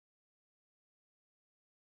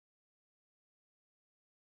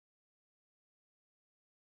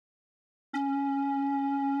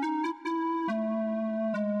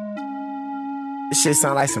This shit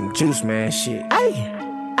sound like some juice, man. Shit.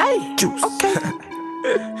 Hey, Juice. okay.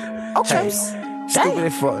 Okay. Hey, stupid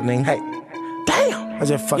as fuck, nigga. Hey, damn. I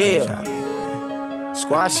just fucking with y'all.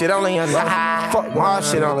 Squad shit only, young nigga. Fuck wild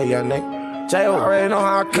shit only, young nigga. J.O. already know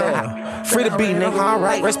how I come. Free to be, nigga.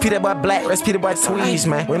 Alright. Recipe that boy Black. Recipe that boy Tweez,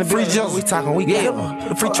 man. When the free jokes, we talking, we give.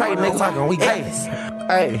 The free trade, nigga, talking, we give.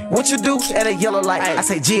 Hey, what you do at a yellow light? I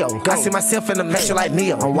say Geo. I see myself in the metro like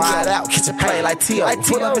Neo. I'm wild out, catch a play like Tio.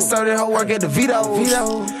 Pull up and serve that whole work at the Vito.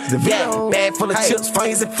 The Vito. Bag full of chips,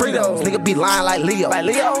 funnies, and Fritos. Nigga be lying like Leo.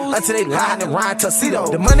 Until they lying and rhyme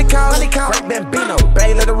tuxedo. The money call, great Bambino.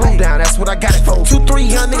 Bay let the roof down, that's what I got it for.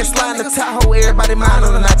 2-3 young niggas sliding the Tahoe. Everybody mind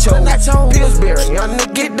on the nacho. Pillsbury, young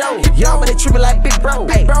nigga get dough. Young, but they treat me like big bro.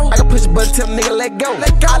 I can push a button, tell the nigga let go.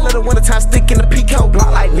 I let the wintertime stick in the Pico.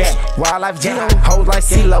 Block like that. Wildlife Gino. Hoes like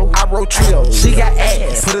CeeLo, I wrote trios. She got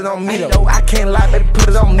ass, put it on me though. I can't lie, baby, put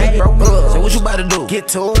it on me, bro. So what you about to do? Get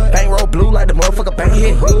to it. Bang roll blue like the motherfucker bang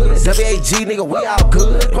hit hoods. WAG, nigga, we all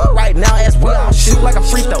good. But right now, as we all shoot like a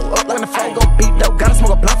free throw. Up when the phone go beat though. Gotta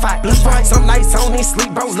smoke a blunt fight. Some nights I don't even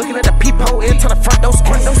sleep, bro. Looking at the peephole into the front door.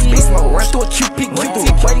 Squint those beast mode. Run through a QP.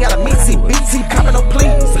 Boy, you gotta meet CBT. Copping no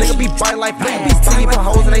please. Nigga be biting like babies. Team put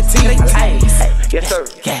holes in they teeth. Yes, sir.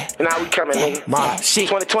 Yeah. Now we coming, nigga. My shit.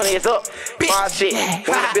 2020 is up. My shit.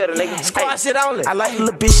 Better, nigga. Squad shit only. I like the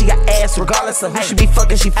little bitch, she got ass regardless of who she be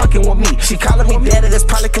fucking, she fucking with me. She calling me daddy, that's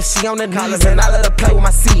probably cause she on the knees, and I let her play with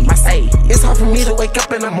my seeds. It's hard for me to wake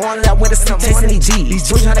up in the morning, I went to sleep chasing these G's.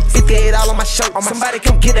 These $358 all on my shirt. Somebody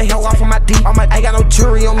come get the hell off of my D. I ain't got no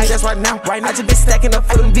jewelry on me, that's right now. I just been stacking up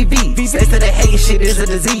for them VVs. They say that hating shit is a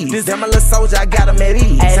disease. Damn, my little soldier, I got him at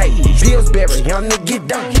ease. Pillsbury, young nigga get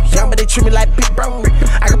done. Young, but they treat me like big bro.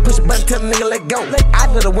 I can push a button, tell the nigga let go.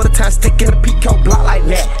 I let the wintertime stick in the Pico. Block like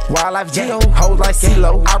that. Wildlife Geo, hoes like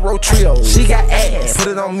CeeLo, I wrote trios. She got ass, put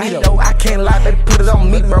it on me though. I can't lie, baby, put it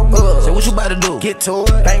on me, bro. So what you about to do? Get to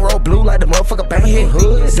it. Bang roll blue like the motherfucker bang hit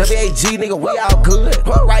hoods. WAG, nigga, we all good.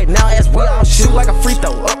 But right now, as we all shoot like a free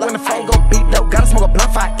throw. Up when the phone go beat though. Gotta smoke a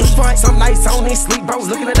blunt fight. Some nights I don't even sleep, bro.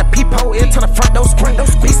 Looking at the peephole into the front door. Sprint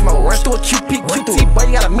those beast mode. Run through a QP. Boy,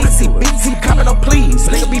 you gotta meet CBT. Copping no please.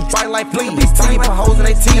 Nigga be biting like fleas. Team put holes in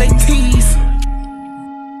they teeth.